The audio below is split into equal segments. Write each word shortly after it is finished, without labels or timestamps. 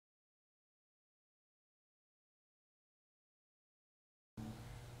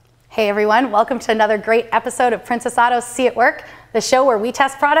Hey everyone, welcome to another great episode of Princess Auto's See It Work, the show where we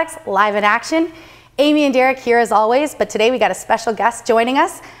test products live in action. Amy and Derek here as always, but today we got a special guest joining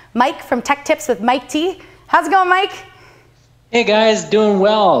us, Mike from Tech Tips with Mike T. How's it going, Mike? Hey guys, doing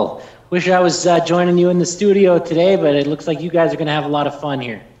well. Wish I was joining you in the studio today, but it looks like you guys are going to have a lot of fun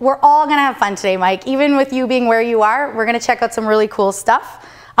here. We're all going to have fun today, Mike. Even with you being where you are, we're going to check out some really cool stuff.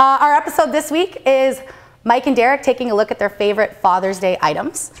 Our episode this week is Mike and Derek taking a look at their favorite Father's Day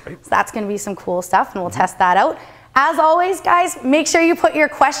items. That's right. So that's going to be some cool stuff, and we'll test that out. As always, guys, make sure you put your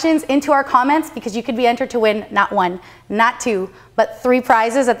questions into our comments because you could be entered to win not one, not two, but 3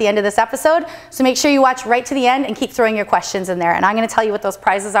 prizes at the end of this episode. So make sure you watch right to the end and keep throwing your questions in there. And I'm going to tell you what those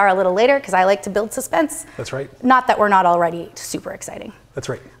prizes are a little later because I like to build suspense. That's right. Not that we're not already super exciting. That's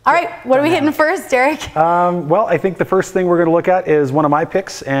right. All right, what are we hitting first, Derek? Well, I think the first thing we're going to look at is one of my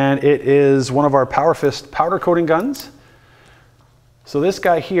picks, and it is one of our PowerFist powder coating guns. So this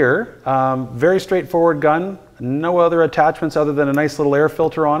guy here, very straightforward gun, no other attachments other than a nice little air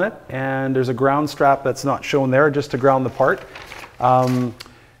filter on it, and there's a ground strap that's not shown there just to ground the part.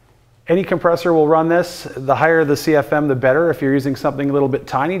 Any compressor will run this. The higher the CFM, the better. If you're using something a little bit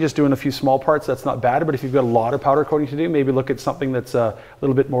tiny, just doing a few small parts, that's not bad. But if you've got a lot of powder coating to do, maybe look at something that's a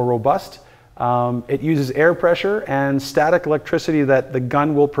little bit more robust. It uses air pressure and static electricity that the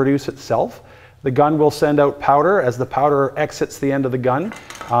gun will produce itself. The gun will send out powder. As the powder exits the end of the gun,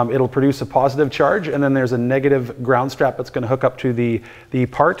 it'll produce a positive charge, and then there's a negative ground strap that's going to hook up to the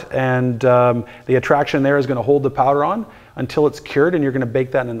part, and the attraction there is going to hold the powder on until it's cured, and you're going to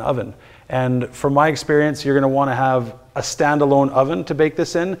bake that in an oven. And from my experience, you're going to want to have a standalone oven to bake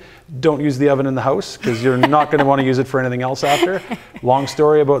this in. Don't use the oven in the house because you're not going to want to use it for anything else after. Long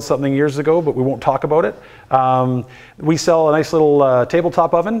story about something years ago, but we won't talk about it. We sell a nice little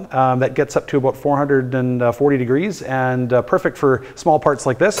tabletop oven that gets up to about 440 degrees and perfect for small parts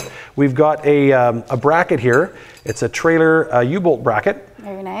like this. We've got a bracket here. It's a trailer U-bolt bracket.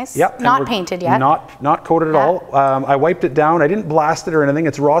 Very nice. Yep. Not painted yet. Not coated at all. I wiped it down. I didn't blast it or anything.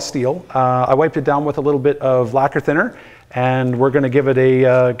 It's raw steel. I wiped it down with a little bit of lacquer thinner, and we're going to give it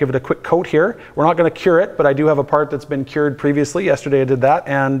a quick coat here. We're not going to cure it, but I do have a part that's been cured previously. Yesterday I did that,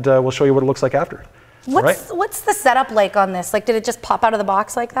 and we'll show you what it looks like after. What's the setup like on this? Like, did it just pop out of the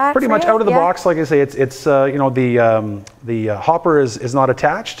box like that? Pretty much out of the box, like I say. It's you know, the hopper is not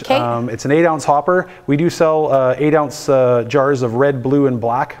attached. It's an 8-ounce hopper. We do sell 8-ounce jars of red, blue, and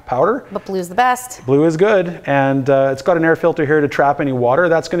black powder. But blue's the best. Blue is good, and it's got an air filter here to trap any water.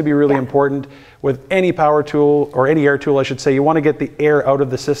 That's going to be really important with any power tool, or any air tool, I should say. You want to get the air out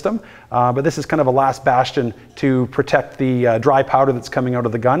of the system, but this is kind of a last bastion to protect the dry powder that's coming out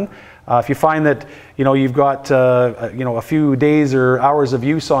of the gun. If you find that you've got a few days or hours of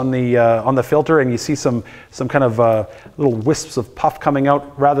use on the filter, and you see some kind of little wisps of puff coming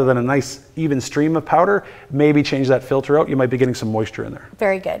out rather than a nice even stream of powder, maybe change that filter out. You might be getting some moisture in there.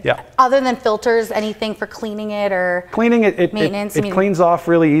 Very good. Yeah. Other than filters, anything for cleaning it or maintenance? It cleans off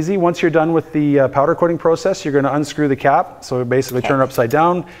really easy. Once you're done with the powder coating process, you're going to unscrew the cap. So basically turn it upside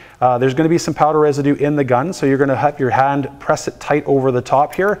down. There's going to be some powder residue in the gun, so you're going to have your hand press it tight over the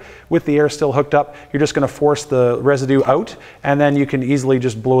top here with the air still hooked up. You're just going to force the residue out, and then you can easily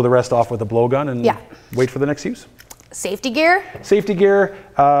just blow the rest off with a blowgun and wait for the next use. Safety gear? Safety gear,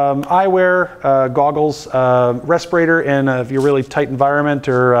 eyewear, goggles, respirator in a really tight environment,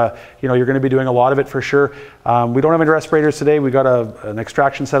 or you're going to be doing a lot of it for sure. We don't have any respirators today. We got an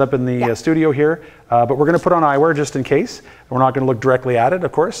extraction set up in the studio here, but we're going to put on eyewear just in case. We're not going to look directly at it,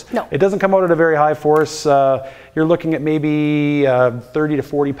 of course. No. It doesn't come out at a very high force. You're looking at maybe 30 to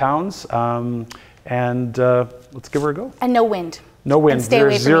 40 pounds, and let's give her a go. And no wind. No wind. And stay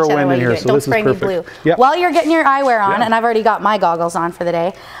away from Zero each other wind while in you here, do it. so Don't this is spray me perfect. blue. Yep. While you're getting your eyewear on, and I've already got my goggles on for the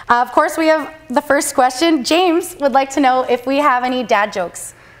day, of course we have the first question. James would like to know if we have any dad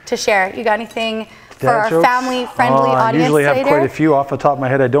jokes to share. You got anything for our family-friendly audience I usually have today, quite a few off the top of my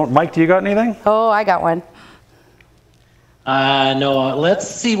head. I don't. Mike, do you got anything? Oh, I got one. No, let's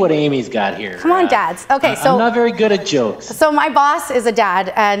see what Amy's got here. Come on, dads. Okay, so I'm not very good at jokes. So my boss is a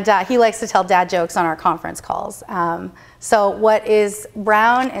dad, and he likes to tell dad jokes on our conference calls. So what is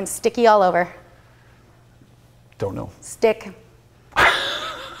brown and sticky all over? Don't know. Stick.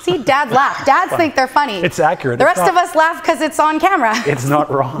 See, dads laugh. Dads think they're funny. It's accurate. The rest of us laugh because it's on camera. It's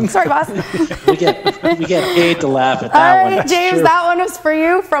not wrong. Sorry, boss. we get paid to laugh at that one. All right, James, that one was for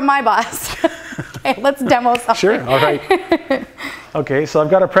you from my boss. Okay, let's demo something. Sure, all right. Okay, so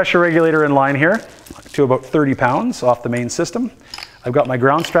I've got a pressure regulator in line here to about 30 pounds off the main system. I've got my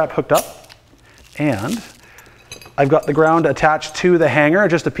ground strap hooked up, and I've got the ground attached to the hanger,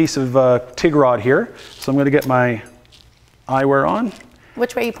 just a piece of TIG rod here. So I'm going to get my eyewear on, and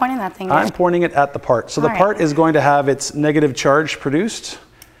Which way are you pointing that thing? I'm pointing it at the part. So the part is going to have its negative charge produced.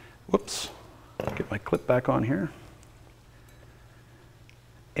 Whoops. Get my clip back on here.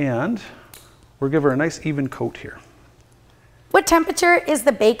 And we'll give her a nice even coat here. What temperature is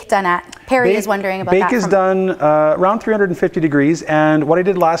the bake done at? Perry is wondering about that. Bake is done around 350 degrees, and what I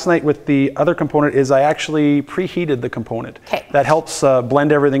did last night with the other component is I actually preheated the component. Okay. That helps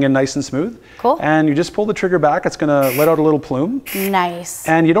blend everything in nice and smooth. Cool. And you just pull the trigger back, it's gonna let out a little plume. Nice.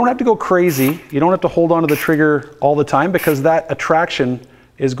 And you don't have to go crazy. You don't have to hold onto the trigger all the time because that attraction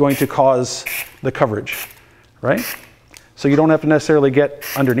is going to cause the coverage, right? So you don't have to necessarily get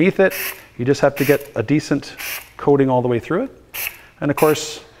underneath it. You just have to get a decent coating all the way through it. And of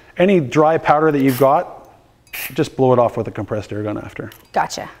course, any dry powder that you've got, just blow it off with a compressed air gun after.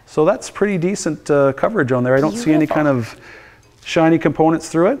 Gotcha. So that's pretty decent coverage on there. I don't see any kind of shiny components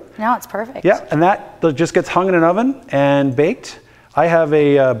through it. No, it's perfect. Yeah, and that just gets hung in an oven and baked. I have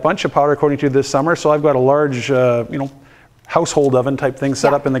a bunch of powder coating to do this summer, so I've got a large, household oven type thing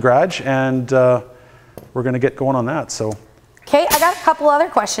set up in the garage, and we're going to get going on that. So. Okay, I got a couple other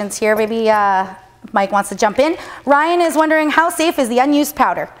questions here. Maybe Mike wants to jump in. Ryan is wondering, how safe is the unused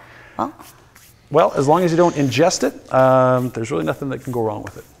powder? Well, as long as you don't ingest it, there's really nothing that can go wrong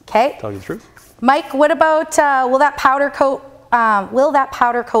with it. Okay. Tell you the truth. Mike, what about will that powder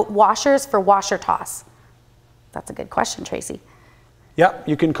coat washers for washer toss? That's a good question, Tracy. Yeah,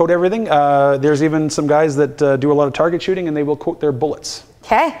 you can coat everything. There's even some guys that do a lot of target shooting, and they will coat their bullets.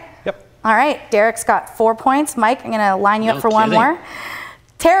 Okay. Yep. All right, Derek's got 4 points. Mike, I'm gonna line you up for one more.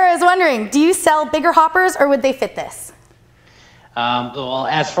 Tara is wondering, do you sell bigger hoppers or would they fit this? Well,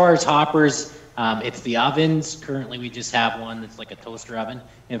 as far as hoppers, it's the ovens. Currently, we just have one that's like a toaster oven.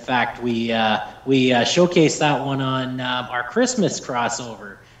 In fact, we showcased that one on our Christmas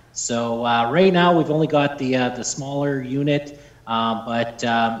crossover. So right now, we've only got the smaller unit, but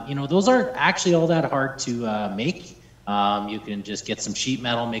those aren't actually all that hard to make. You can just get some sheet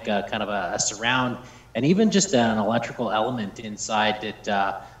metal, make a kind of a surround, and even just an electrical element inside that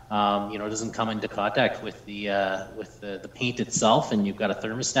doesn't come into contact with the paint itself, and you've got a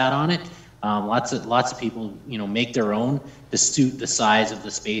thermostat on it. Lots of people make their own to suit the size of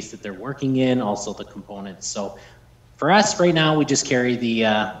the space that they're working in, also the components. So for us right now, we just carry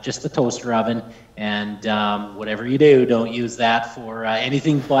just the toaster oven, and whatever you do, don't use that for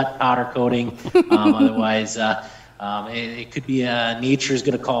anything but powder coating. Otherwise, it could be nature's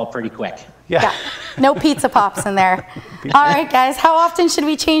going to call pretty quick. Yeah. No pizza pops in there. All right, guys. How often should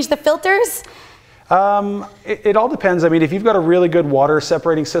we change the filters? It all depends. I mean, if you've got a really good water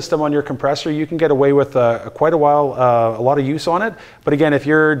separating system on your compressor, you can get away with quite a while, a lot of use on it. But again, if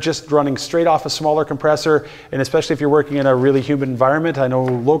you're just running straight off a smaller compressor, and especially if you're working in a really humid environment, I know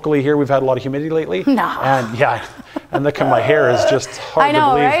locally here we've had a lot of humidity lately. No. And yeah, and look at my hair is just hard to believe. I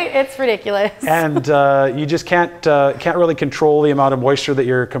know, right? It's ridiculous. And you just can't really control the amount of moisture that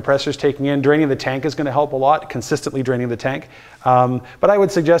your compressor is taking in. Draining the tank is going to help a lot, consistently draining the tank. But I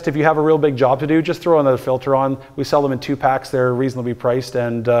would suggest if you have a real big job to do, just throw another filter on. We sell them in 2 packs. They're reasonably priced,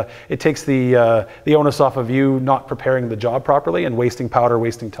 and it takes the onus off of you not preparing the job properly and wasting powder,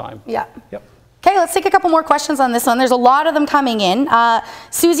 wasting time. Yeah. Yep. Okay, let's take a couple more questions on this one. There's a lot of them coming in.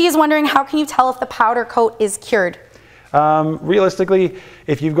 Susie is wondering, how can you tell if the powder coat is cured? Realistically,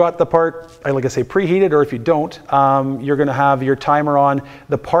 if you've got the part, like I say, preheated, or if you don't, you're going to have your timer on.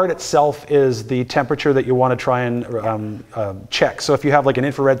 The part itself is the temperature that you want to try and check. So if you have like an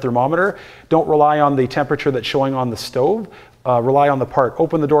infrared thermometer, don't rely on the temperature that's showing on the stove. Rely on the part.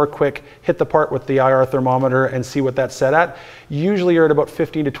 Open the door quick, hit the part with the IR thermometer and see what that's set at. Usually you're at about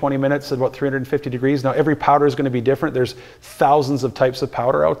 15 to 20 minutes at about 350 degrees. Now every powder is going to be different. There's thousands of types of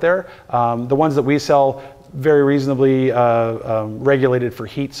powder out there. The ones that we sell, very reasonably regulated for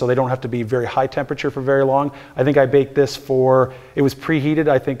heat, so they don't have to be very high temperature for very long. I think I baked this it was preheated,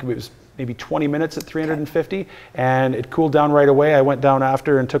 I think it was maybe 20 minutes at 350, and it cooled down right away. I went down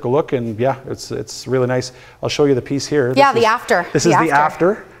after and took a look, and yeah, it's really nice. I'll show you the piece here. Yeah, the after. This is the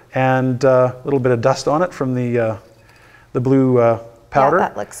after, and a little bit of dust on it from the blue powder. Yeah,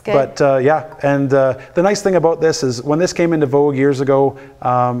 that looks good. But yeah, and the nice thing about this is when this came into vogue years ago,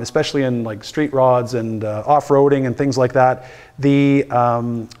 especially in like street rods and off-roading and things like that, the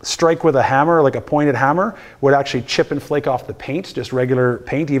strike with a hammer, like a pointed hammer, would actually chip and flake off the paint, just regular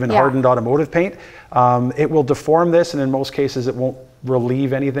paint, even hardened automotive paint. It will deform this, and in most cases it won't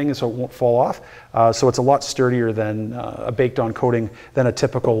relieve anything, and so it won't fall off. So it's a lot sturdier than a baked-on coating than a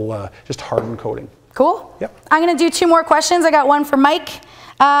typical just hardened coating. Cool. Yep. I'm going to do 2 more questions. I got one for Mike.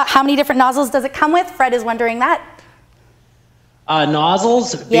 How many different nozzles does it come with? Fred is wondering that.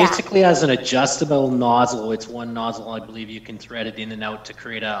 Nozzles, Yeah. basically as an adjustable nozzle, it's one nozzle, I believe you can thread it in and out to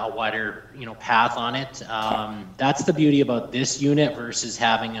create a wider, path on it. That's the beauty about this unit versus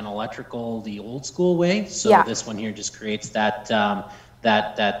having an electrical the old school way. So Yeah. this one here just creates that,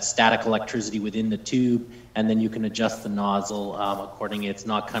 that static electricity within the tube, and then you can adjust the nozzle accordingly. It's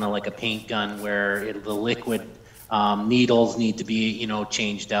not kind of like a paint gun where the liquid needles need to be,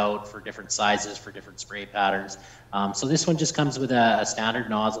 changed out for different sizes, for different spray patterns. So this one just comes with a standard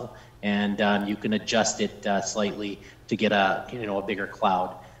nozzle, and you can adjust it slightly to get a bigger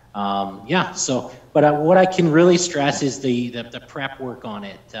cloud. But what I can really stress is the prep work on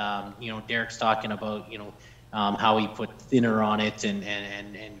it. Derek's talking about how he put thinner on it, and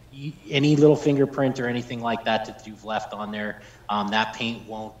any little fingerprint or anything like that you've left on there, that paint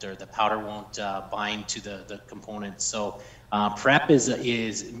won't, or the powder won't bind to the components. So prep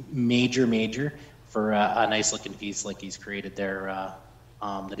is major for a nice looking piece like he's created there,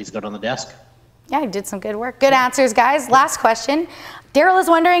 that he's got on the desk. Yeah, you did some good work. Good answers, guys. Last question. Daryl is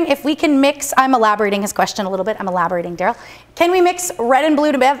wondering if we can mix, I'm elaborating his question a little bit. I'm elaborating, Daryl. Can we mix red and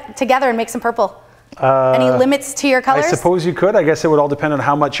blue together and make some purple? Any limits to your colors? I suppose you could. I guess it would all depend on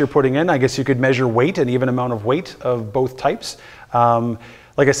how much you're putting in. I guess you could measure weight, an even amount of weight of both types.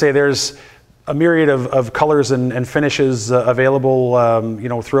 Like I say, there's a myriad of colors and finishes available,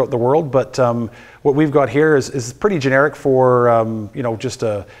 throughout the world. But what we've got here is pretty generic for, just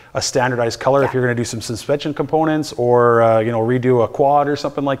a standardized color. Yeah. If you're going to do some suspension components or, redo a quad or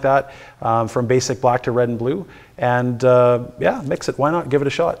something like that, from basic black to red and blue. And mix it. Why not? Give it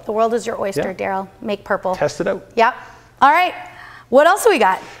a shot. The world is your oyster, Yeah. Daryl. Make purple. Test it out. Yep. All right. What else do we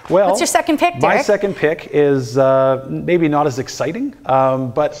got? Well, what's your second pick, Derek? My second pick is maybe not as exciting,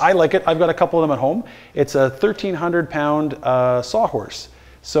 but I like it. I've got a couple of them at home. It's a 1,300-pound sawhorse.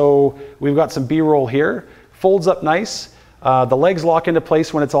 So we've got some B-roll here. Folds up nice. The legs lock into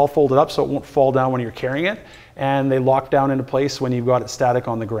place when it's all folded up, so it won't fall down when you're carrying it. And they lock down into place when you've got it static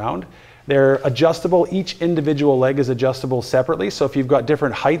on the ground. They're adjustable. Each individual leg is adjustable separately. So if you've got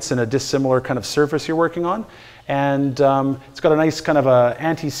different heights and a dissimilar kind of surface you're working on, and it's got a nice kind of a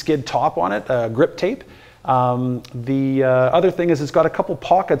anti-skid top on it, grip tape. The other thing is it's got a couple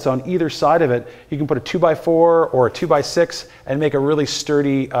pockets on either side of it. You can put a 2x4 or a 2x6 and make a really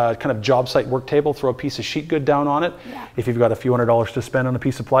sturdy kind of job site work table. Throw a piece of sheet good down on it. Yeah. If you've got a few $100s to spend on a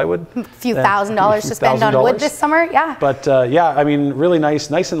piece of plywood. A few $1,000s to spend on wood this summer, yeah. But I mean, really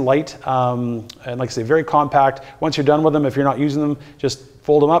nice and light. And like I say, very compact. Once you're done with them, if you're not using them, just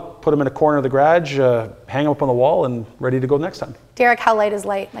fold them up, put them in a corner of the garage, hang them up on the wall, and ready to go next time. Derek, how light is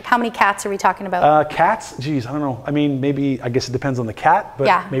light? Like how many cats are we talking about? Cats? Geez, I don't know. I mean, maybe, I guess it depends on the cat, but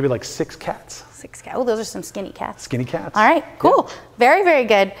yeah. Maybe like 6 cats. 6 cats. Oh, those are some skinny cats. Skinny cats. All right, cool. Yeah. Very, very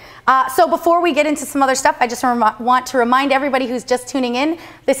good. So before we get into some other stuff, I just want to remind everybody who's just tuning in,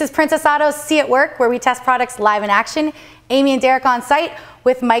 this is Princess Auto's See It Work, where we test products live in action. Amy and Derek on site,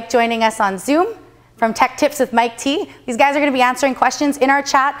 with Mike joining us on Zoom. From Tech Tips with Mike T. These guys are going to be answering questions in our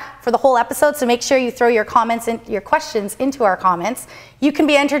chat for the whole episode, so make sure you throw your comments and your questions into our comments. You can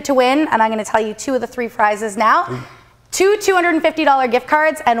be entered to win, and I'm going to tell you 2 of the 3 prizes now. 2 $250 gift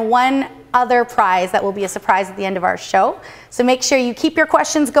cards and 1 other prize that will be a surprise at the end of our show. So make sure you keep your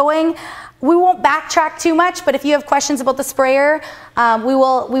questions going. We won't backtrack too much, but if you have questions about the sprayer, we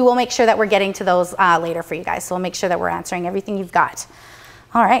will make sure that we're getting to those later for you guys. So we'll make sure that we're answering everything you've got.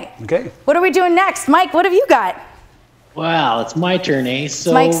 All right. Okay. What are we doing next? Mike, what have you got? Well, it's my turn, eh?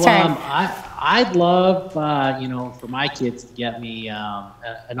 So, Mike's turn. I'd love, for my kids to get me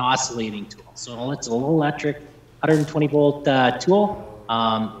an oscillating tool. So it's a little electric, 120 volt tool.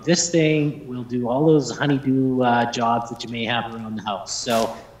 This thing will do all those honeydew jobs that you may have around the house.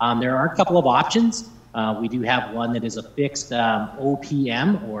 So there are a couple of options. We do have one that is a fixed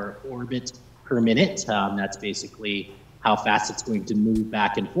OPM, or orbit per minute. That's basically how fast it's going to move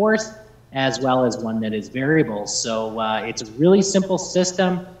back and forth, as well as one that is variable. So it's a really simple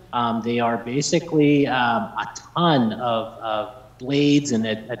system. They are basically a ton of blades and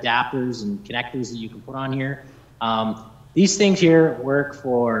adapters and connectors that you can put on here. These things here work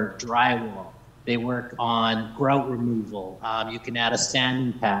for drywall. They work on grout removal. You can add a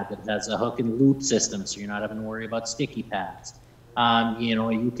sanding pad that has a hook and loop system, so you're not having to worry about sticky pads.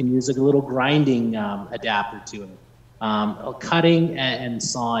 You can use a little grinding adapter to it. Cutting and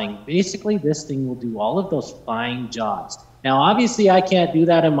sawing. Basically, this thing will do all of those fine jobs. Now, obviously, I can't do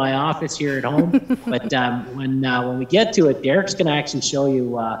that in my office here at home, but when we get to it, Derek's going to actually show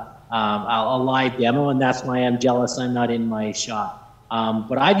you a live demo, and that's why I'm jealous I'm not in my shop.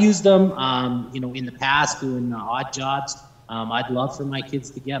 But I've used them, in the past doing odd jobs. I'd love for my kids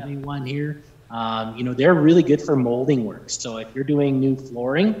to get me one here. you know, they're really good for molding work. So if you're doing new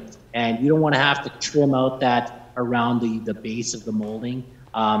flooring and you don't want to have to trim out that around the base of the molding,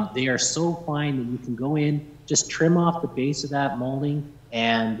 they are so fine that you can go in, just trim off the base of that molding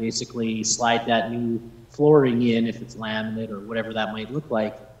and basically slide that new flooring in if it's laminate or whatever that might look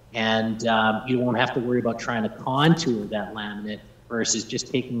like. And you won't have to worry about trying to contour that laminate versus just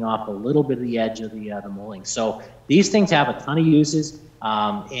taking off a little bit of the edge of the molding. So these things have a ton of uses,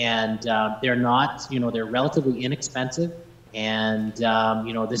 and they're not, you know, they're relatively inexpensive. And,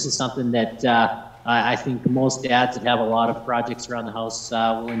 you know, this is something that I think most dads that have a lot of projects around the house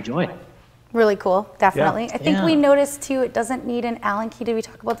will enjoy. Really cool, definitely. Yeah. I think we noticed too, it doesn't need an Allen key. Did we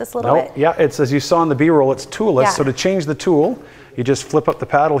talk about this a little bit? Yeah, it's, as you saw in the B-roll, it's toolless. Yeah. So to change the tool, you just flip up the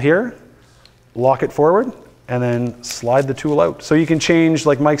paddle here, lock it forward, and then slide the tool out. So you can change,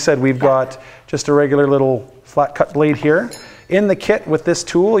 like Mike said, we've got just a regular little flat cut blade here. In the kit with this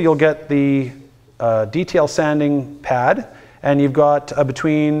tool, you'll get the detail sanding pad, and you've got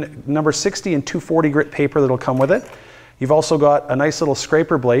between number 60 and 240 grit paper that'll come with it. You've also got a nice little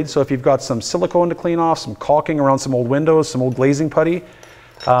scraper blade, so if you've got some silicone to clean off, some caulking around some old windows, some old glazing putty,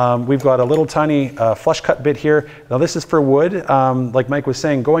 we've got a little tiny flush cut bit here. Now this is for wood, like Mike was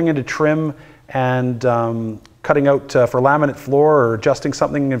saying, going into trim and cutting out for laminate floor or adjusting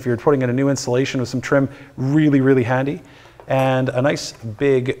something if you're putting in a new installation with some trim, really, really handy. And a nice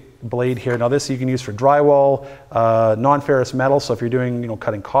big blade here. Now this you can use for drywall, non-ferrous metal, so if you're doing, you know,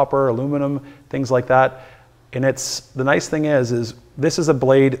 cutting copper, aluminum, things like that. And it's, the nice thing is this is a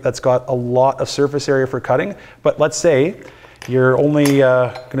blade that's got a lot of surface area for cutting, but let's say you're only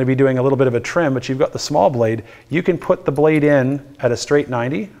going to be doing a little bit of a trim, but you've got the small blade, you can put the blade in at a straight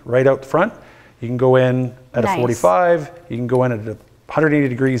 90 right out front. You can go in at a 45, you can go in at 180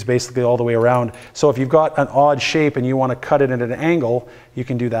 degrees basically all the way around. So if you've got an odd shape and you want to cut it at an angle, you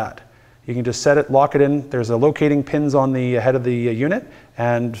can do that. You can just set it, lock it in. There's a locating pins on the head of the unit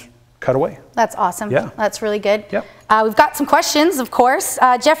and cut away. That's awesome. Yeah. That's really good. Yep. We've got some questions, of course.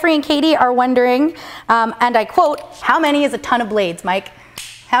 Jeffrey and Katie are wondering, and I quote, how many is a ton of blades, Mike?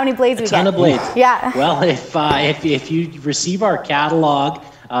 How many blades we get? A ton of blades. Yeah. Well, if you receive our catalog,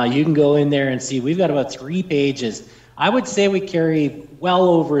 you can go in there and see we've got about 3 pages. I would say we carry well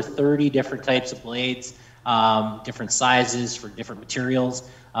over 30 different types of blades, different sizes for different materials.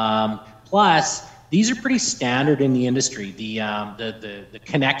 Plus, these are pretty standard in the industry. The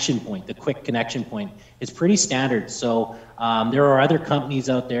connection point, the quick connection point, is pretty standard. So there are other companies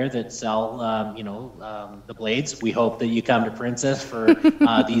out there that sell, you know, the blades. We hope that you come to Princess for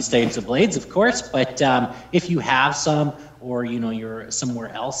these types of blades, of course. But if you have some, or you know you're somewhere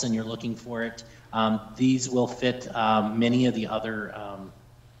else and you're looking for it, these will fit many of the other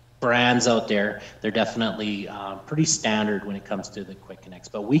brands out there. They're definitely pretty standard when it comes to the quick connects,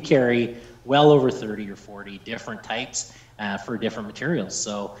 but we carry well over 30 or 40 different types for different materials.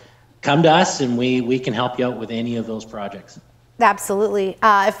 So come to us and we can help you out with any of those projects. Absolutely.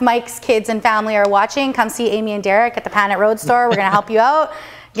 If Mike's kids and family are watching, come see Amy and Derek at the Panet Road store. We're going to help you out.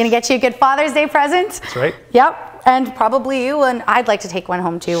 We're going to get you a good Father's Day present. That's right. Yep. And probably you, and I'd like to take one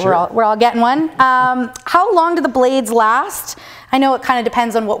home too. Sure. We're all getting one. How long do the blades last? I know it kind of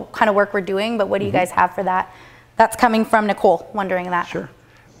depends on what kind of work we're doing, but what do you guys have for that? That's coming from Nicole, wondering that. Sure.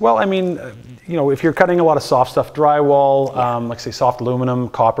 Well, I mean, you know, if you're cutting a lot of soft stuff, drywall, like say soft aluminum,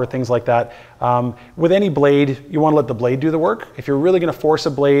 copper, things like that, with any blade, you want to let the blade do the work. If you're really going to force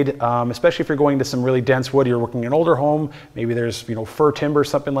a blade, especially if you're going to some really dense wood, you're working in an older home, maybe there's, you know, fir timber,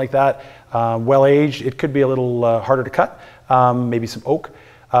 something like that, well aged, it could be a little harder to cut, maybe some oak.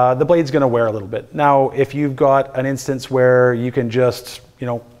 The blade's going to wear a little bit. Now, if you've got an instance where you can just, you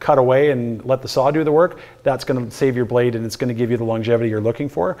know, cut away and let the saw do the work, that's going to save your blade and it's going to give you the longevity you're looking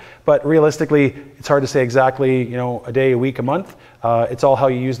for. But realistically, it's hard to say exactly, you know, a day, a week, a month. It's all how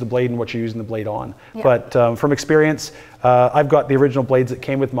you use the blade and what you're using the blade on. Yeah. But from experience, I've got the original blades that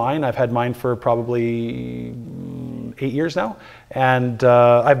came with mine. I've had mine for probably 8 years now. And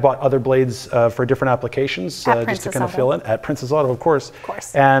I've bought other blades for different applications just to kind of fill in. At Princess Auto, of course. Of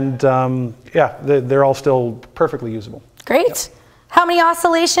course. And yeah, they're all still perfectly usable. Great. Yep. How many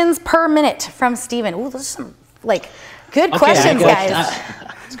oscillations per minute from Steven? Ooh, those are some like good questions, guys.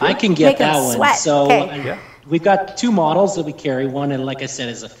 I can get that one. Sweat. So okay. We've got 2 models that we carry. One, and like I said,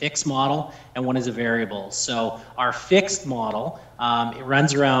 is a fixed model, and one is a variable. So our fixed model, it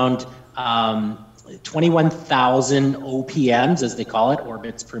runs around 21,000 OPMs, as they call it,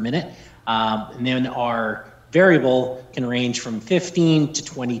 orbits per minute. And then our variable can range from 15 to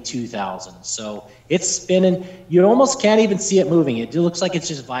 22,000. So it's spinning. You almost can't even see it moving. It looks like it's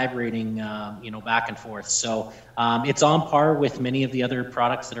just vibrating, back and forth. So it's on par with many of the other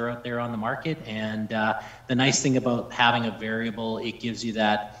products that are out there on the market. And the nice thing about having a variable, it gives you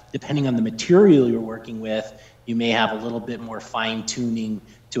that, depending on the material you're working with, you may have a little bit more fine tuning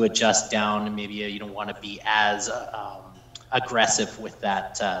to adjust down, and maybe you don't want to be as aggressive with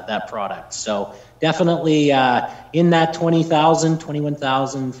that product. So definitely in that 20,000,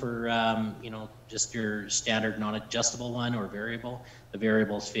 21,000 for just your standard non-adjustable one or variable. The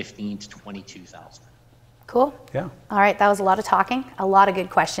variable is 15 to 22,000. Cool. Yeah. All right, that was a lot of talking, a lot of good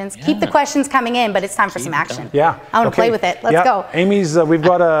questions. Yeah. Keep the questions coming in, but it's time for some action. Yeah. I want to play with it. Let's go. Amy's, we've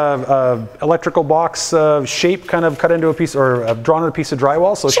got a electrical box shape kind of cut into a piece, or drawn on a piece of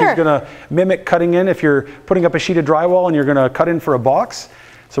drywall. So she's going to mimic cutting in. If you're putting up a sheet of drywall and you're going to cut in for a box,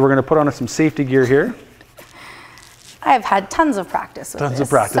 so we're going to put on some safety gear here. I have had tons of practice with this. Tons of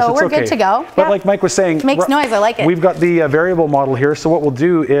practice. So it's we're good to go. But like Mike was saying, it makes noise. I like it. We've got the variable model here. So what we'll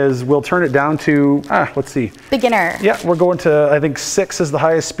do is we'll turn it down to, let's see. Beginner. Yeah, we're going to, I think 6 is the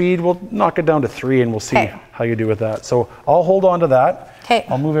highest speed. We'll knock it down to 3 and we'll see how you do with that. So I'll hold on to that. Okay.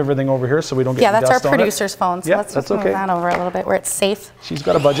 I'll move everything over here so we don't get dust on it. Yeah, that's our producer's phone. So let's that's move that over a little bit where it's safe. She's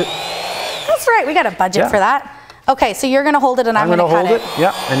got a budget. That's right. We got a budget for that. Okay, so you're going to hold it and I'm going to cut it.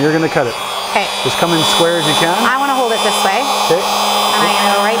 Yeah, and you're going to cut it. Okay. Just come in square as you can. I want to hold it this way. Okay. And I'm going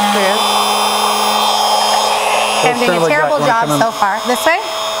to go right through. Okay, I'm doing a terrible job so far. This way?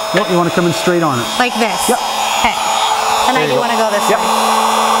 Nope, you want to come in straight on it. Like this? Yep. Okay. And I do want to go this way.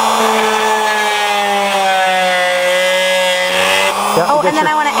 Yep. Oh, and then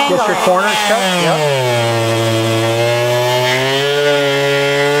I want to angle it. Get your corners cut. Yep.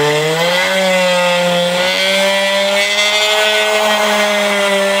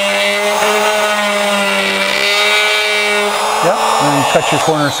 Cut your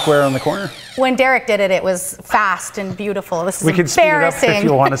corner square on the corner. When Derek did it, it was fast and beautiful. This is we can embarrassing. Speed it up if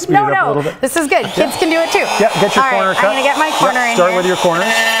you want to speed it up a little bit. This is good. Kids can do it too. Yeah, get your corner cut. I'm going to get my corner in Start here. with your corner.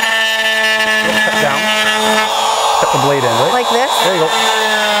 Cut down. Cut the blade in, right? Like this? There you go.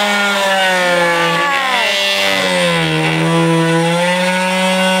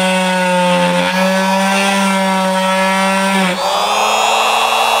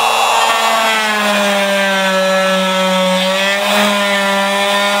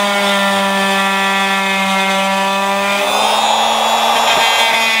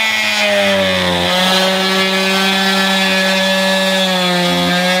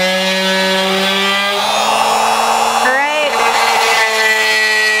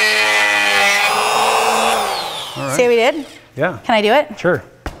 Yeah. Can I do it? Sure.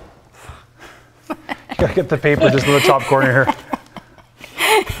 You gotta get the paper just in the top corner here.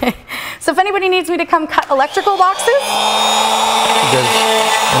 So if anybody needs me to come cut electrical boxes. Good.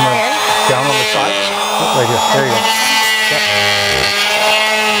 Down on the side. Oh, right here. There you go.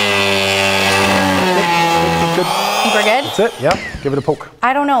 Good. Think we're good? That's it. Yeah. Give it a poke.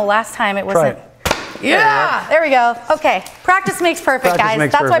 I don't know. Last time it wasn't. Try it. Yeah, there we go. Okay, practice makes perfect,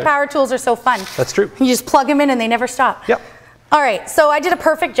 guys. That's why power tools are so fun. That's true. You just plug them in and they never stop. Yep. All right, so I did a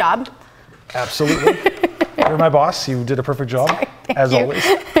perfect job. Absolutely. You're my boss. You did a perfect job, as always.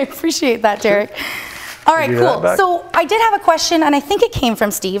 I appreciate that, Derek. All right, cool. So I did have a question, and I think it came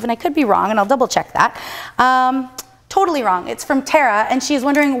from Steve, and I could be wrong, and I'll double check that. Totally wrong. It's from Tara, and she's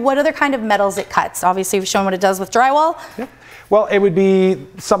wondering what other kind of metals it cuts. Obviously, we've shown what it does with drywall. Yep. Well, it would be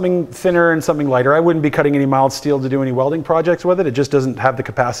something thinner and something lighter. I wouldn't be cutting any mild steel to do any welding projects with it. It just doesn't have the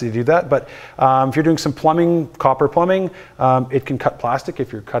capacity to do that. But if you're doing some plumbing, copper plumbing, it can cut plastic.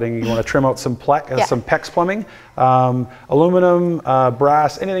 If you're cutting, you want to trim out some PEX plumbing, aluminum,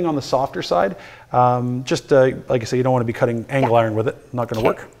 brass, anything on the softer side. Like I say, you don't want to be cutting angle iron with it. Not going to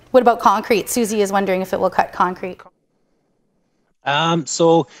work. What about concrete? Susie is wondering if it will cut concrete.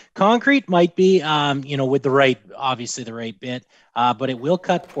 So concrete might be, with obviously the right bit, but it will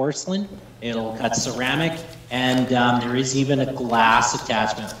cut porcelain, it'll cut ceramic, and there is even a glass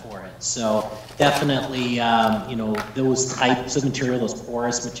attachment for it. So definitely, those types of material, those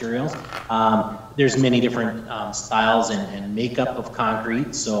porous materials, there's many different styles and makeup of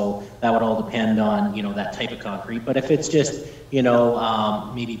concrete. So that would all depend on, that type of concrete. But if it's just,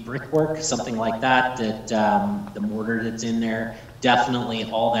 maybe brickwork, something like that, the mortar that's in there, definitely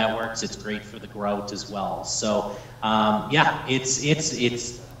all that works. It's great for the grout as well. So it's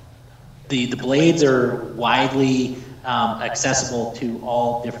the blades are widely accessible to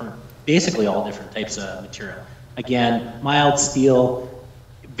basically all different types of material. Again, mild steel,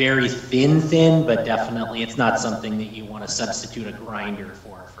 very thin, but definitely it's not something that you want to substitute a grinder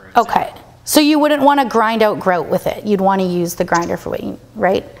for example. Okay. So you wouldn't want to grind out grout with it. You'd want to use the grinder for what you,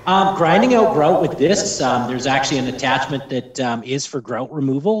 right? Grinding out grout with this, there's actually an attachment that is for grout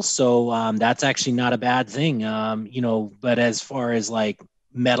removal. So that's actually not a bad thing, you know, but as far as like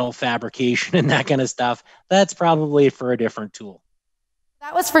metal fabrication and that kind of stuff, that's probably for a different tool.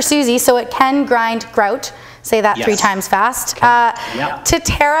 That was for Susie, so it can grind grout. Say that 3 times fast. To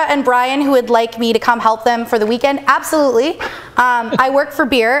Tara and Brian, who would like me to come help them for the weekend, absolutely. I work for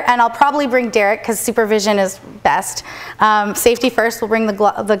beer, and I'll probably bring Derek because supervision is best. Safety first, we'll bring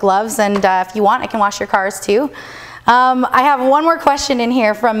the gloves, and if you want, I can wash your cars too. I have one more question in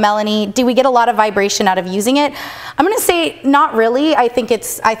here from Melanie. Do we get a lot of vibration out of using it? I'm going to say not really. I think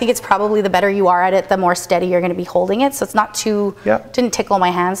it's probably the better you are at it, the more steady you're going to be holding it. So it's not too, didn't tickle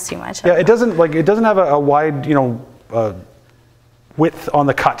my hands too much. Yeah, it doesn't have a wide, you know, width on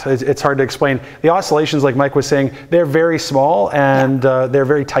the cut. It's hard to explain. The oscillations, like Mike was saying, they're very small and they're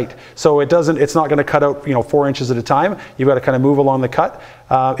very tight. So it's not going to cut out, you know, 4 inches at a time. You've got to kind of move along the cut.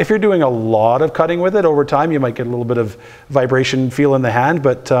 If you're doing a lot of cutting with it over time, you might get a little bit of vibration feel in the hand,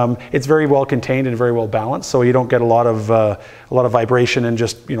 but it's very well contained and very well balanced. So you don't get a lot of vibration, and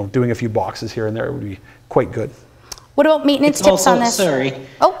just, you know, doing a few boxes here and there would be quite good. What about maintenance tips on this? Sorry,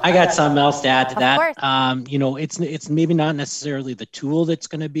 I got something else to add to that. You know, it's maybe not necessarily the tool that's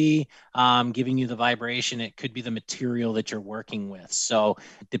going to be giving you the vibration. It could be the material that you're working with. So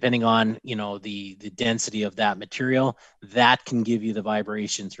depending on, you know, the density of that material, that can give you the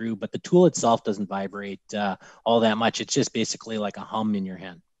vibration through. But the tool itself doesn't vibrate all that much. It's just basically like a hum in your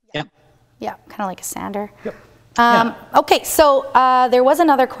hand. Yep. Yeah, kind of like a sander. Yep. Okay, so there was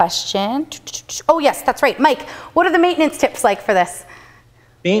another question. Oh yes, that's right. Mike, what are the maintenance tips like for this?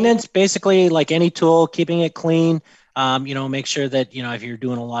 Maintenance, basically like any tool, keeping it clean. You know, make sure that, you know, if you're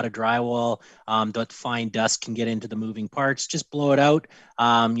doing a lot of drywall, that fine dust can get into the moving parts, just blow it out.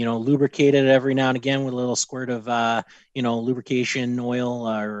 You know, lubricate it every now and again with a little squirt of, you know, lubrication oil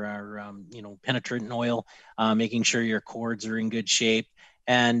or you know, penetrant oil, making sure your cords are in good shape,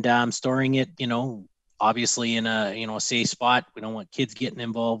 and storing it, you know, obviously in a, you know, a safe spot. We don't want kids getting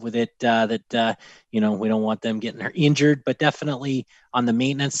involved with it, you know, we don't want them getting injured, but definitely on the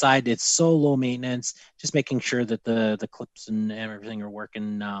maintenance side, it's so low maintenance, just making sure that the clips and everything are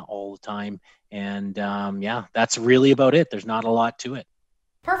working all the time. And yeah, that's really about it. There's not a lot to it.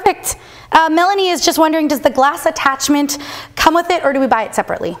 Perfect. Melanie is just wondering, does the glass attachment come with it, or do we buy it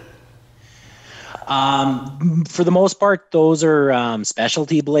separately? For the most part, those are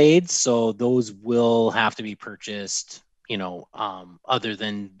specialty blades, so those will have to be purchased, you know, other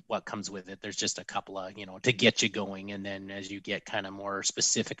than what comes with it. There's just a couple of, you know, to get you going, and then as you get kind of more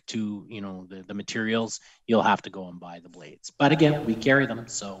specific to, you know, the materials, you'll have to go and buy the blades. But again, we carry them,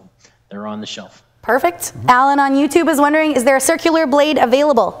 so they're on the shelf. Perfect. Alan on YouTube is wondering, is there a circular blade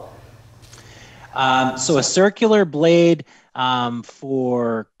available? So a circular blade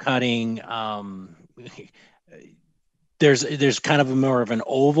for cutting, there's kind of more of an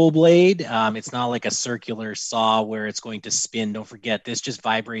oval blade. It's not like a circular saw where it's going to spin. Don't forget, this just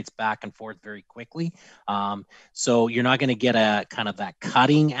vibrates back and forth very quickly. So you're not going to get a kind of that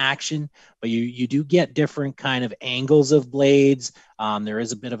cutting action, but you do get different kind of angles of blades. There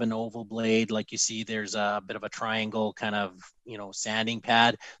is a bit of an oval blade, like you see. There's a bit of a triangle kind of, you know, sanding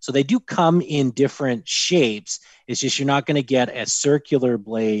pad. So they do come in different shapes. It's just you're not going to get a circular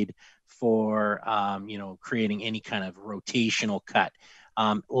blade for, you know, creating any kind of rotational cut.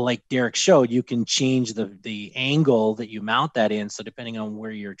 Like Derek showed, you can change the angle that you mount that in. So depending on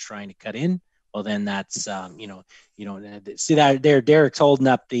where you're trying to cut in, well, then that's, you know, see that there, Derek's holding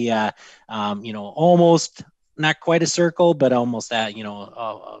up the, you know, almost not quite a circle, but almost that, you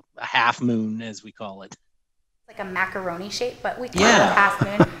know, a half moon, as we call it. Like a macaroni shape, but we call it a half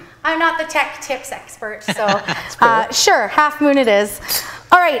moon. I'm not the tech tips expert, so sure, half moon it is.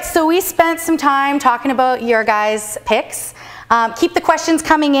 All right, so we spent some time talking about your guys' picks. Keep the questions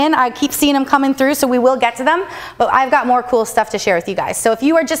coming in. I keep seeing them coming through, so we will get to them, but I've got more cool stuff to share with you guys. So if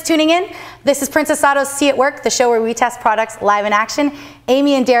you are just tuning in, this is Princess Auto's See It Work, the show where we test products live in action.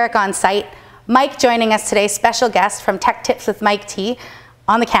 Amy and Derek on site. Mike joining us today, special guest from Tech Tips with Mike T.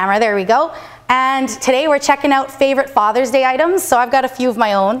 On the camera, there we go. And today we're checking out favorite Father's Day items. So I've got a few of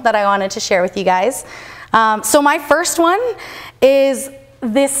my own that I wanted to share with you guys. So my first one is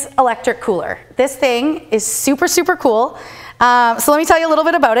this electric cooler. This thing is super, super cool. So let me tell you a little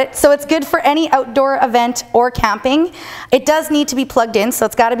bit about it. So it's good for any outdoor event or camping. It does need to be plugged in, so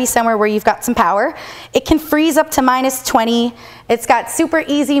it's got to be somewhere where you've got some power. It can freeze up to -20. It's got super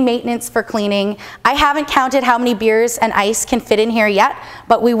easy maintenance for cleaning. I haven't counted how many beers and ice can fit in here yet,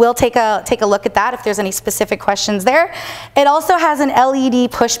 but we will take a look at that if there's any specific questions there. It also has an LED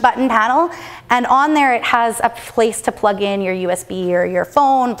push button panel, and on there it has a place to plug in your USB or your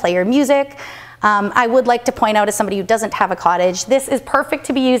phone, play your music. I would like to point out, as somebody who doesn't have a cottage, this is perfect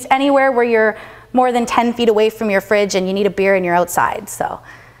to be used anywhere where you're more than 10 feet away from your fridge and you need a beer and you're outside. So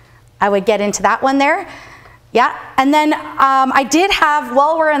I would get into that one there. Yeah, and then I did have,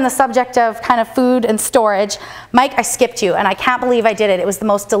 while we're in the subject of kind of food and storage, Mike, I skipped you, and I can't believe I did it. It was the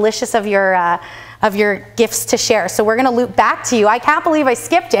most delicious of your gifts to share. So we're gonna loop back to you. I can't believe I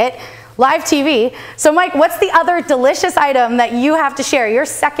skipped it. Live TV. So Mike, what's the other delicious item that you have to share? Your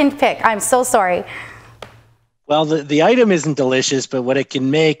second pick. I'm so sorry. Well, the item isn't delicious, but what it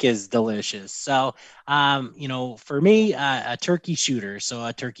can make is delicious. So, you know, for me, a turkey shooter, so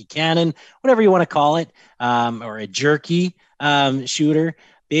a turkey cannon, whatever you want to call it, or a jerky shooter.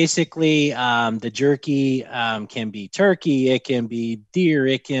 Basically, the jerky can be turkey, it can be deer,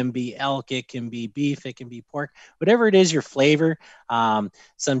 it can be elk, it can be beef, it can be pork, whatever it is, your flavor.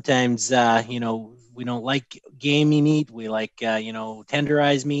 Sometimes, you know, we don't like gamey meat. We like, you know,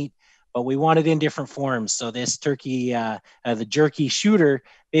 tenderized meat, but we want it in different forms. So this turkey, the jerky shooter,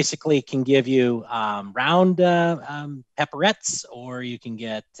 basically can give you round pepperettes, or you can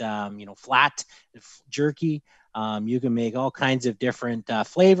get, you know, flat jerky. You can make all kinds of different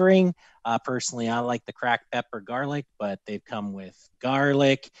flavoring. Personally, I like the cracked pepper garlic, but they've come with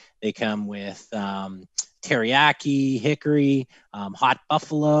garlic. They come with teriyaki, hickory, hot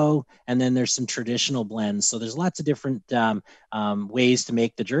buffalo, and then there's some traditional blends. So there's lots of different ways to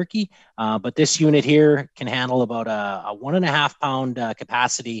make the jerky. But this unit here can handle about a 1.5 pound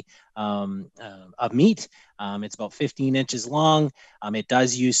capacity of meat. It's about 15 inches long. It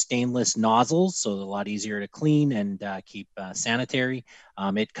does use stainless nozzles, so it's a lot easier to clean and keep sanitary.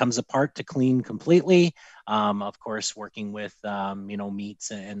 It comes apart to clean completely. Of course, working with you know,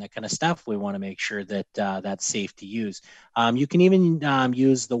 meats and that kind of stuff, we want to make sure that that's safe to use. You can even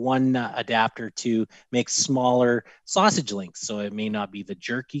use the one adapter to make smaller sausage links. So it may not be the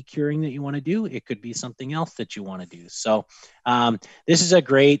jerky curing that you want to do. It could be something else that you want to do. So this is a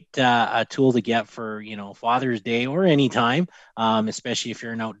great tool to get for, you know, Father's Day or any time, especially if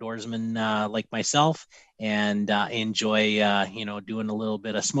you're an outdoorsman like myself, and enjoy, you know, doing a little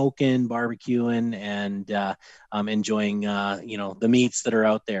bit of smoking, barbecuing, and enjoying, you know, the meats that are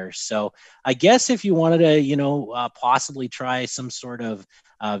out there. So I guess if you wanted to, you know, possibly try some sort of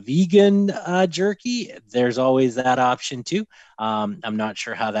vegan jerky, there's always that option too. I'm not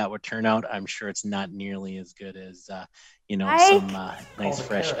sure how that would turn out. I'm sure it's not nearly as good as, you know, some nice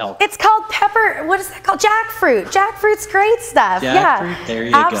fresh elk. It's called pepper, what is that called? Jackfruit. Jackfruit's great stuff. Jackfruit, yeah, there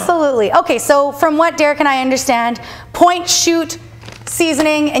you go. Absolutely. Okay, so from what Derek and I understand, point, shoot,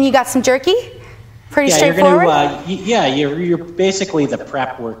 seasoning, and you got some jerky? Pretty straightforward? You're basically, the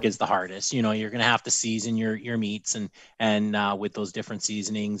prep work is the hardest. You know, you're going to have to season your meats and with those different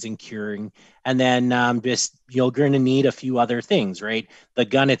seasonings and curing. And then just, you're going to need a few other things, right? The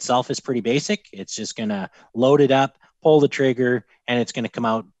gun itself is pretty basic. It's just going to load it up, pull the trigger, and it's going to come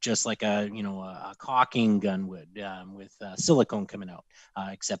out just like a, you know, a caulking gun would, with silicone coming out,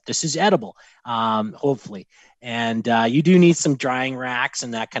 except this is edible, hopefully. And you do need some drying racks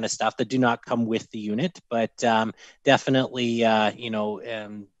and that kind of stuff that do not come with the unit, but definitely, you know,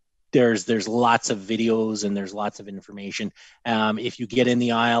 there's lots of videos and there's lots of information. If you get in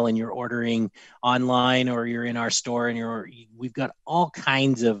the aisle and you're ordering online, or you're in our store and we've got all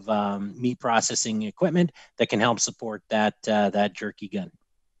kinds of meat processing equipment that can help support that jerky gun.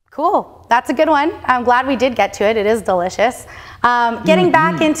 Cool. That's a good one. I'm glad we did get to it. It is delicious. Getting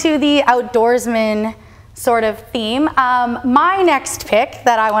back into the outdoorsman sort of theme, my next pick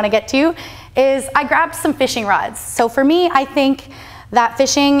that I want to get to is I grabbed some fishing rods. So for me, I think that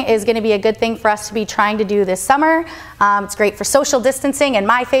fishing is going to be a good thing for us to be trying to do this summer. It's great for social distancing, and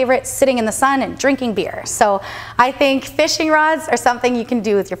my favorite, sitting in the sun and drinking beer. So I think fishing rods are something you can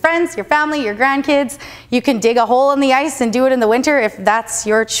do with your friends, your family, your grandkids. You can dig a hole in the ice and do it in the winter if that's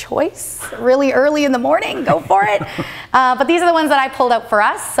your choice. Really early in the morning, go for it. But these are the ones that I pulled out for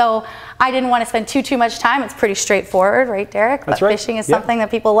us. So I didn't want to spend too much time. It's pretty straightforward, right, Derek? That's but right. Fishing is something that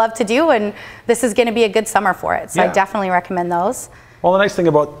people love to do, and this is going to be a good summer for it. So I definitely recommend those. Well, the nice thing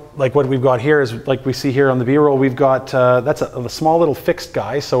about like what we've got here is, like we see here on the B-roll, we've got, that's a small little fixed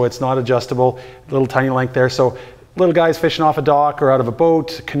guy, so it's not adjustable, little tiny length there. So little guys fishing off a dock or out of a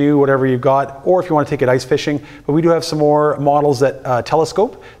boat, canoe, whatever you've got, or if you want to take it ice fishing. But we do have some more models that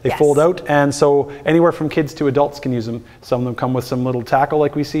telescope. They fold out, and so anywhere from kids to adults can use them. Some of them come with some little tackle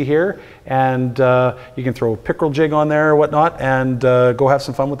like we see here, and you can throw a pickerel jig on there or whatnot, and go have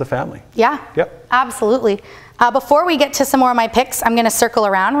some fun with the family. Yeah, Yep. Absolutely. Before we get to some more of my picks, I'm going to circle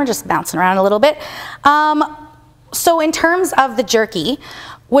around. We're just bouncing around a little bit. So in terms of the jerky,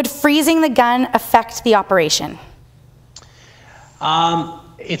 would freezing the gun affect the operation?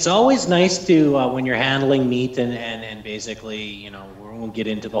 It's always nice to, when you're handling meat and basically, you know, we won't get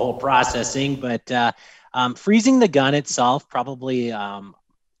into the whole processing, but freezing the gun itself probably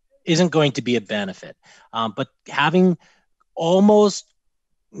isn't going to be a benefit. But having almost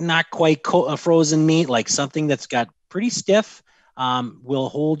not quite frozen meat, like something that's got pretty stiff, will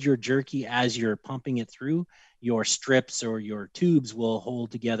hold your jerky as you're pumping it through. Your strips or your tubes will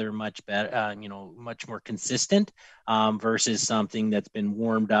hold together much better, you know, much more consistent, versus something that's been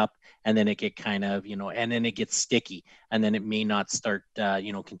warmed up and then it get kind of, you know, and then it gets sticky and then it may not start,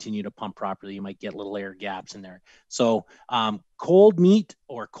 you know, continue to pump properly. You might get little air gaps in there. So cold meat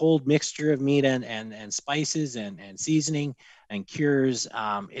or cold mixture of meat and spices and seasoning and cures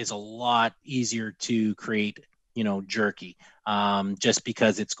is a lot easier to create, you know, jerky, just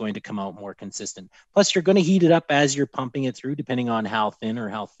because it's going to come out more consistent. Plus, you're going to heat it up as you're pumping it through, depending on how thin or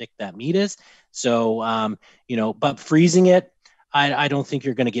how thick that meat is. So, you know, but freezing it, I don't think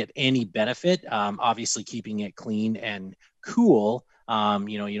you're going to get any benefit. Obviously, keeping it clean and cool.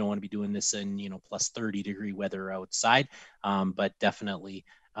 You know, you don't want to be doing this in, you know, plus 30-degree weather outside, but definitely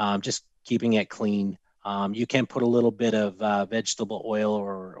just keeping it clean. You can put a little bit of vegetable oil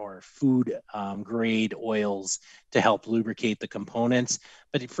or food grade oils to help lubricate the components,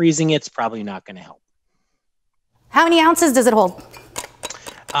 but freezing it's probably not going to help. How many ounces does it hold?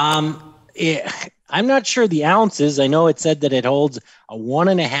 I'm not sure the ounces. I know it said that it holds a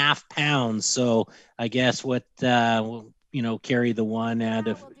 1.5 pounds. So I guess what, you know, carry the one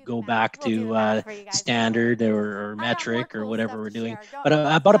and go back to standard or metric or whatever we're doing. But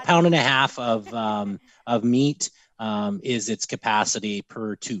about 1.5 pounds of meat is its capacity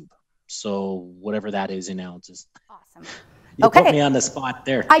per tube. So whatever that is in ounces. Awesome. You put me on the spot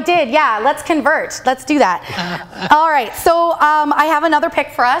there. I did, yeah. Let's convert. Let's do that. All right, so I have another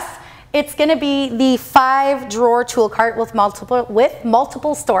pick for us. It's going to be the 5-drawer tool cart with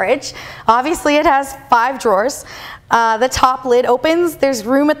multiple storage. Obviously, it has 5 drawers. The top lid opens. There's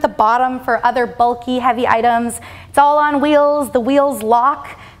room at the bottom for other bulky, heavy items. It's all on wheels. The wheels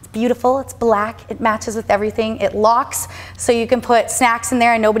lock. It's beautiful. It's black. It matches with everything. It locks, so you can put snacks in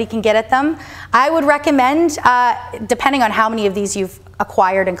there and nobody can get at them. I would recommend, depending on how many of these you've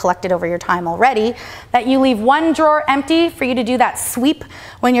acquired and collected over your time already, that you leave one drawer empty for you to do that sweep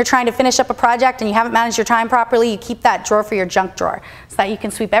when you're trying to finish up a project and you haven't managed your time properly. You keep that drawer for your junk drawer so that you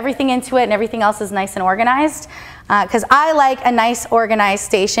can sweep everything into it and everything else is nice and organized. Because I like a nice organized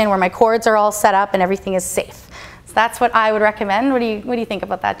station where my cords are all set up and everything is safe. So that's what I would recommend. What do you think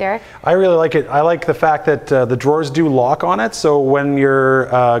about that, Derek? I really like it. I like the fact that the drawers do lock on it. So when you're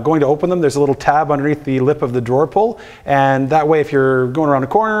going to open them, there's a little tab underneath the lip of the drawer pull. And that way, if you're going around a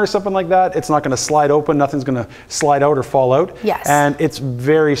corner or something like that, it's not going to slide open. Nothing's going to slide out or fall out. Yes. And it's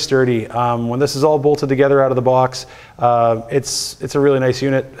very sturdy. When this is all bolted together out of the box, it's a really nice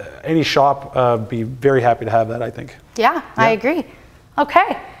unit. Any shop be very happy to have that, I think. Yeah, I agree.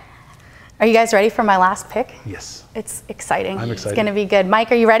 Okay. Are you guys ready for my last pick? Yes. It's exciting. I'm excited. It's going to be good.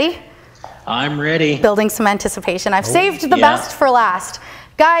 Mike, are you ready? I'm ready. Building some anticipation. I've saved the best for last.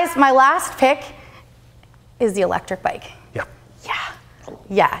 Guys, my last pick is the electric bike. Yeah.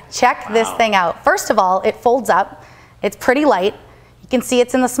 Yeah, check this thing out. First of all, it folds up. It's pretty light. You can see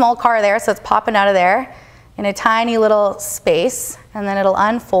it's in the small car there, so it's popping out of there in a tiny little space, and then it'll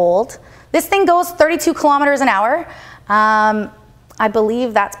unfold. This thing goes 32 kilometers an hour. I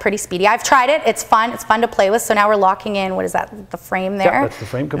believe that's pretty speedy. I've tried it. It's fun. It's fun to play with. So now we're locking in, what is that, the frame there? Yeah, that's the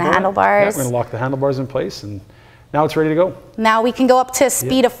frame component. The handlebars. Yeah, we're going to lock the handlebars in place, and now it's ready to go. Now we can go up to a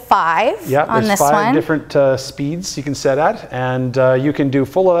speed of 5 on this one. Yeah, there's 5 different speeds you can set at, and you can do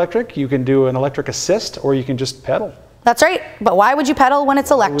full electric, you can do an electric assist, or you can just pedal. That's right, but why would you pedal when it's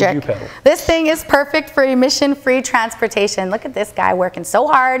electric? Why would you pedal? This thing is perfect for emission-free transportation. Look at this guy working so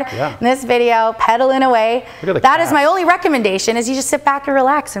hard in this video, pedaling away. That is my only recommendation, is you just sit back and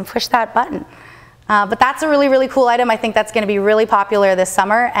relax and push that button. But that's a really, really cool item. I think that's going to be really popular this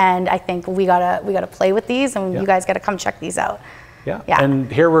summer, and I think we gotta play with these, and you guys gotta come check these out. Yeah,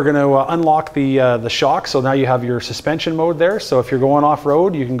 and here we're going to unlock the shock, so now you have your suspension mode there. So if you're going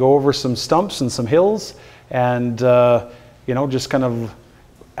off-road, you can go over some stumps and some hills, and you know, just kind of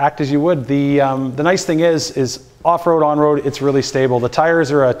act as you would. The nice thing is off-road, on-road, it's really stable. The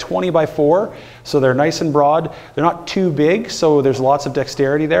tires are a 20x4, so they're nice and broad. They're not too big, so there's lots of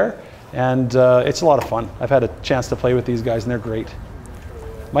dexterity there. And it's a lot of fun. I've had a chance to play with these guys, and they're great.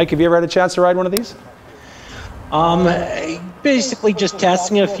 Mike, have you ever had a chance to ride one of these? Basically just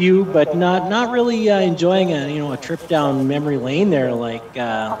testing a few, but not really enjoying a trip down memory lane there like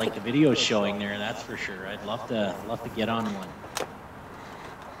the video is showing there. That's for sure. I'd love to get on one.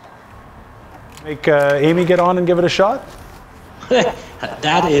 Make Amy get on and give it a shot?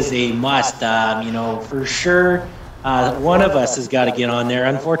 That is a must. For sure. One of us has got to get on there.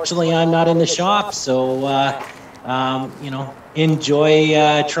 Unfortunately, I'm not in the shop, so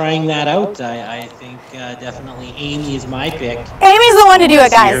enjoy trying that out. I think definitely Amy is my pick. Amy's the one to do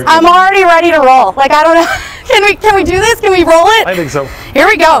it, guys. I'm already ready to roll. Like, I don't know. Can we do this? Can we roll it? I think so. Here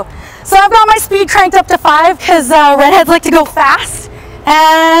we go. So I've got my speed cranked up to 5 because redheads like to go fast,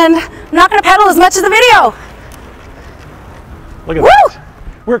 and I'm not going to pedal as much as the video. Look at that.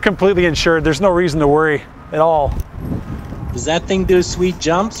 We're completely insured. There's no reason to worry at all. Does that thing do sweet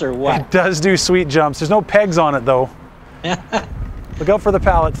jumps or what? It does do sweet jumps. There's no pegs on it though. Look out for the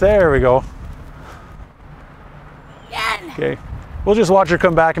pallets. There we go. Okay. We'll just watch her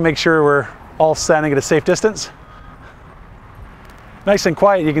come back and make sure we're all standing at a safe distance. Nice and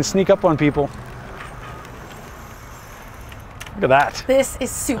quiet. You can sneak up on people. Look at that. This is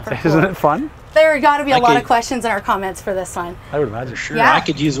super cool. Isn't it fun? There got to be a lot of questions in our comments for this one. I would imagine. Sure, yeah. I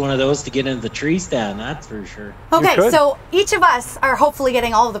could use one of those to get into the tree stand, that's for sure. Okay, so each of us are hopefully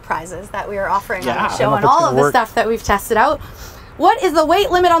getting all of the prizes that we are offering on the show and all of the stuff that we've tested out. What is the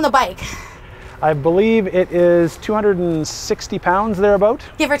weight limit on the bike? I believe it is 260 pounds thereabout.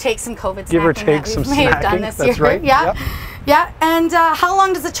 Give or take some COVID snacking. Give or take some snacking. Have done this That's year. right. Yeah. Yep. Yeah. And how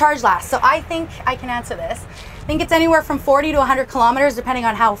long does the charge last? So I think I can answer this. I think it's anywhere from 40 to 100 kilometers, depending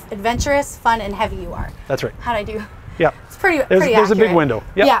on how adventurous, fun, and heavy you are. That's right. How'd I do? Yeah. It's pretty There's accurate. a big window.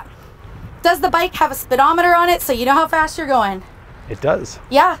 Yep. Yeah. Does the bike have a speedometer on it so you know how fast you're going? It does.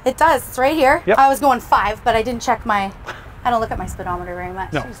 Yeah, it does. It's right here. Yep. I was going 5, but I didn't check I don't look at my speedometer very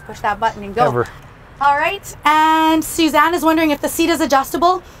much. No. I just push that button and go. Never. All right. And Suzanne is wondering if the seat is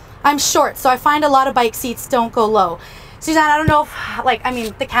adjustable. I'm short, so I find a lot of bike seats don't go low. Suzanne, I don't know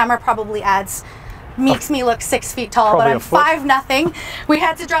if, the camera probably makes me look 6 feet tall, but I'm 5'0". We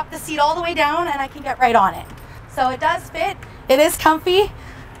had to drop the seat all the way down and I can get right on it. So it does fit. It is comfy.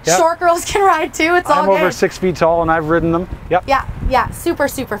 Yep. Short girls can ride too. It's all good. I'm over 6 feet tall and I've ridden them. Yep. Yeah. Super,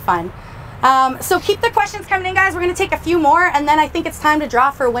 super fun. So keep the questions coming in, guys. We're going to take a few more and then I think it's time to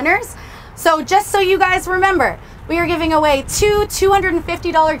draw for winners. So just so you guys remember, we are giving away 2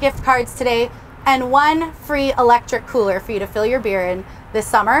 $250 gift cards today and 1 free electric cooler for you to fill your beer in this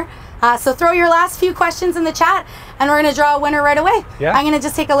summer. So throw your last few questions in the chat and we're going to draw a winner right away. Yeah. I'm going to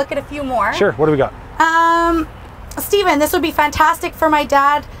just take a look at a few more. Sure. What do we got? Steven, this would be fantastic for my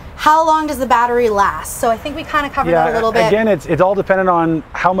dad. How long does the battery last? So I think we kind of covered that a little bit. Again, it's all dependent on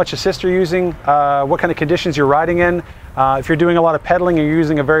how much assist you're using, what kind of conditions you're riding in. If you're doing a lot of pedaling and you're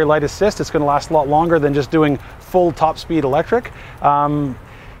using a very light assist, it's going to last a lot longer than just doing full top speed electric.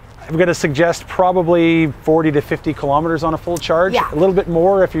 I'm going to suggest probably 40 to 50 kilometers on a full charge. Yeah. A little bit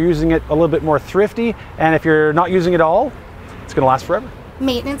more if you're using it a little bit more thrifty, and if you're not using it all, it's going to last forever.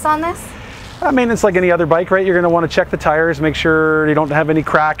 Maintenance on this? Maintenance like any other bike, right? You're going to want to check the tires, make sure you don't have any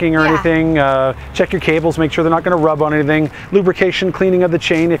cracking or anything. Check your cables, make sure they're not going to rub on anything. Lubrication, cleaning of the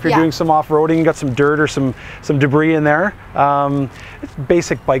chain if you're doing some off-roading, you got some dirt or some debris in there. It's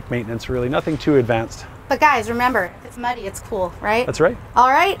basic bike maintenance, really, nothing too advanced. But guys, remember, if it's muddy, it's cool, right? That's right. All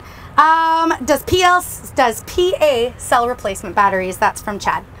right. Does PA sell replacement batteries? That's from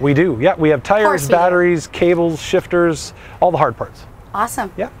Chad. We do. Yeah, we have tires, batteries, cables, shifters, all the hard parts.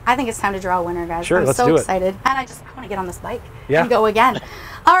 Awesome. Yeah. I think it's time to draw a winner, guys. Sure, I'm let's so do excited. And I want to get on this bike and go again.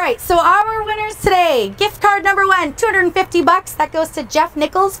 All right, so our winners today, gift card number 1, $250. That goes to Jeff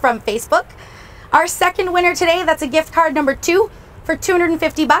Nichols from Facebook. Our second winner today, that's a gift card number 2 for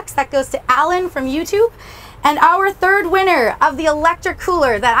 $250. That goes to Alan from YouTube. And our third winner of the electric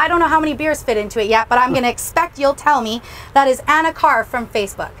cooler that I don't know how many beers fit into it yet, but I'm going to expect you'll tell me, that is Anna Carr from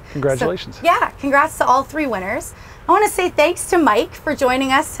Facebook. Congratulations. So, yeah, congrats to all 3 winners. I want to say thanks to Mike for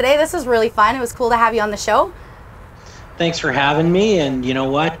joining us today. This was really fun. It was cool to have you on the show. Thanks for having me. And you know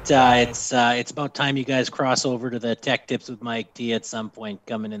what? It's about time you guys cross over to the Tech Tips with Mike T at some point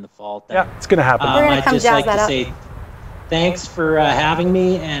coming in the fall. Yeah, it's going to happen. We're going to come I'd just jazz like that to up. say thanks for having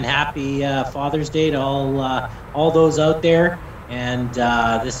me, and happy Father's Day to all those out there. And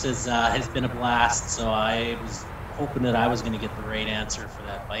this has been a blast. So I was hoping that I was going to get the right answer for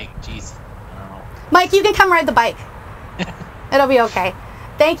that bike. Jeez, I don't know. Mike, you can come ride the bike. It'll be okay.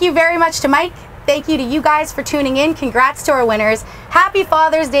 Thank you very much to Mike. Thank you to you guys for tuning in. Congrats to our winners. Happy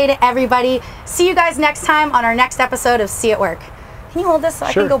Father's Day to everybody. See you guys next time on our next episode of See It Work. Can you hold this so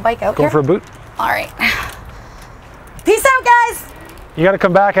I can go bike out here? Go for a boot. All right. Peace out, guys. You got to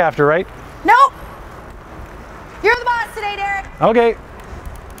come back after, right? Nope. You're the boss today, Derek. Okay.